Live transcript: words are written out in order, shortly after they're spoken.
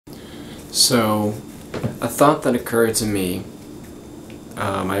So, a thought that occurred to me,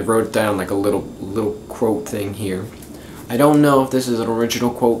 I wrote down like a little quote thing here. I don't know if this is an original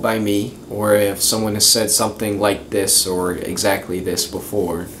quote by me, or if someone has said something like this or exactly this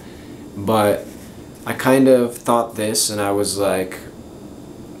before, but I kind of thought this, and I was like,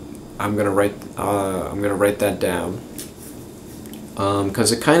 I'm gonna write that down,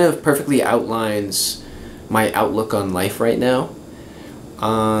 because it kind of perfectly outlines my outlook on life right now.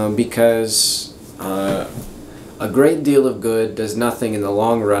 Because a great deal of good does nothing in the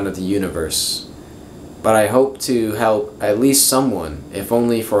long run of the universe, but I hope to help at least someone, if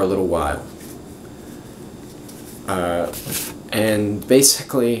only for a little while. And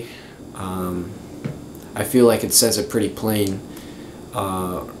basically, I feel like it says it pretty plain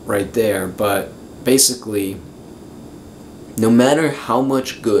right there, but basically, no matter how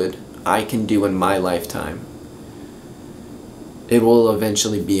much good I can do in my lifetime, it will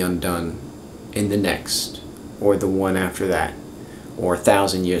eventually be undone in the next, or the one after that, or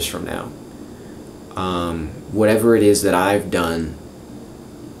 1,000 years from now. Whatever it is that I've done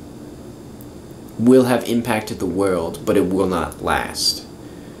will have impacted the world, but it will not last.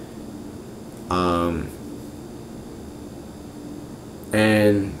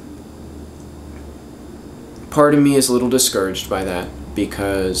 And part of me is a little discouraged by that,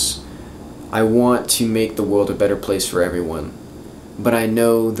 because I want to make the world a better place for everyone. But I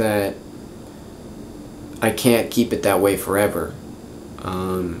know that I can't keep it that way forever.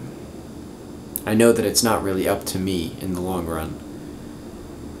 I know that it's not really up to me in the long run.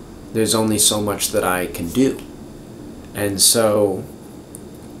 There's only so much that I can do. And so,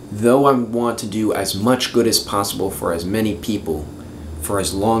 though I want to do as much good as possible for as many people, for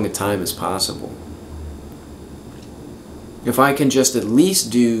as long a time as possible, if I can just at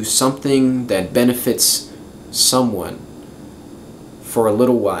least do something that benefits someone for a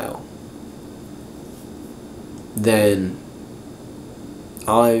little while, then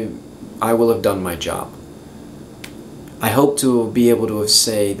I will have done my job. I hope to be able to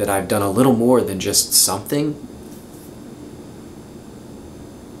say that I've done a little more than just something,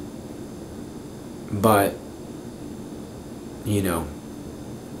 but, you know,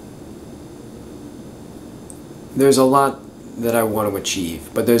 there's a lot that I want to achieve,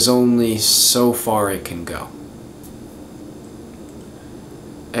 but there's only so far it can go.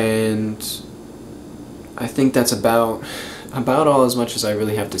 And I think that's about all as much as I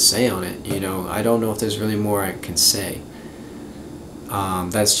really have to say on it. You know, I don't know if there's really more I can say.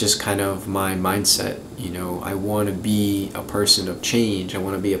 That's just kind of my mindset. You know, I want to be a person of change. I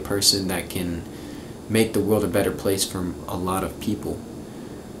want to be a person that can make the world a better place for a lot of people.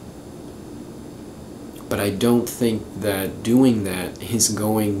 But I don't think that doing that is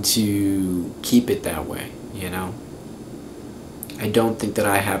going to keep it that way, you know? I don't think that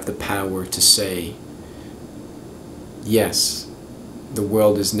I have the power to say, yes, the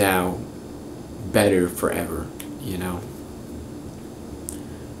world is now better forever, you know?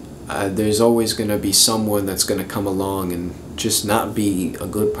 There's always going to be someone that's going to come along and just not be a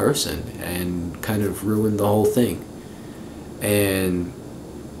good person and kind of ruin the whole thing. And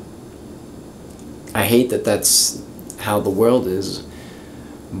I hate that that's how the world is,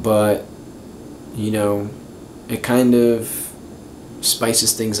 but, you know, it kind of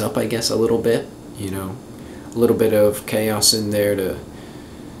spices things up, I guess, a little bit, you know, a little bit of chaos in there to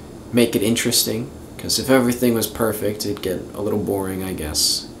make it interesting, because if everything was perfect, it'd get a little boring, I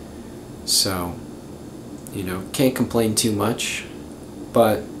guess. So, you know, can't complain too much,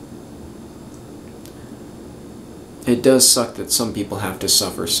 but it does suck that some people have to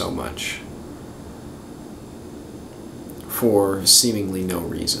suffer so much for seemingly no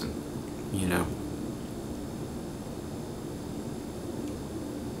reason, you know?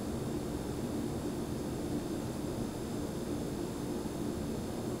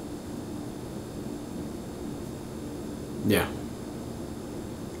 Yeah.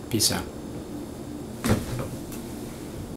 Peace out.